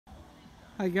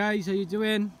Hi guys, how you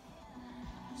doing?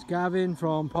 It's Gavin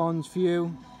from Ponds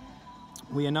View.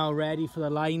 We are now ready for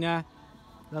the liner.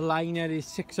 The liner is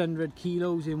 600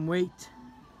 kilos in weight,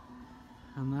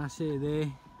 and that's it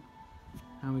there.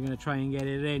 And we're going to try and get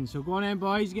it in. So go on then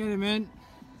boys, get him in.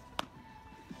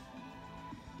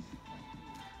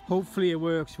 Hopefully it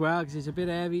works well, because it's a bit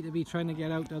heavy to be trying to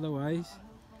get out otherwise.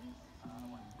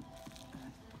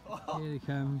 Here he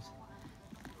comes.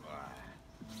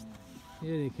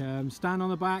 Here he comes. Stand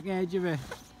on the back edge of it.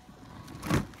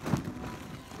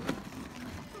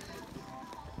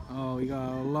 Oh, we got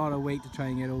a lot of weight to try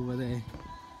and get over there.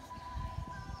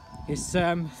 It's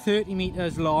 30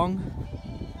 meters long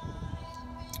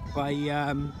by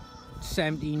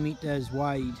 17 meters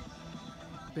wide.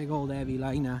 Big old heavy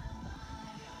liner.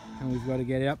 And we've got to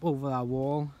get it up over that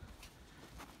wall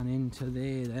and into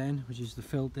there then, which is the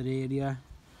filtered area.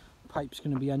 The pipe's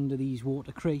going to be under these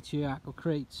water crates here, aqua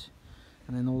crates,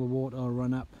 and then all the water will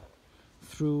run up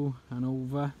through and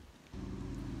over.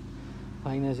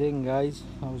 Liner's in guys.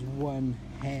 That was one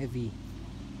heavy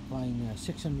liner,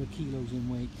 600 kilos in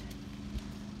weight.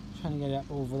 Trying to get it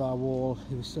up over that wall,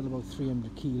 it was still about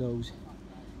 300 kilos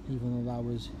even though that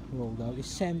was rolled out. It's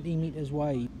 17 meters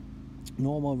wide.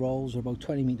 Normal rolls are about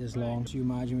 20 meters long, so you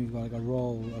imagine we've got like a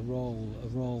roll, a roll, a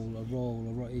roll, a roll,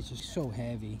 a roll. It's just so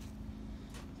heavy.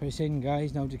 But it's in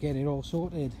guys, now to get it all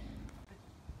sorted.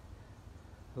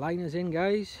 Liner's in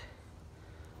guys.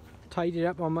 Tied it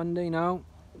up on Monday now.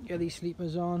 Get these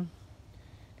sleepers on.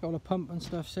 Got all the pump and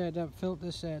stuff set up,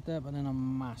 filters set up, and then a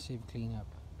massive clean up.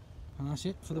 And that's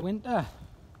it for the winter.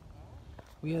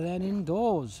 We are then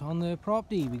indoors on the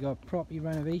property. We got property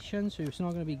renovation, so it's not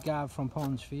going to be Gav from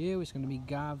Ponds for you, it's going to be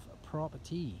Gav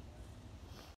Property.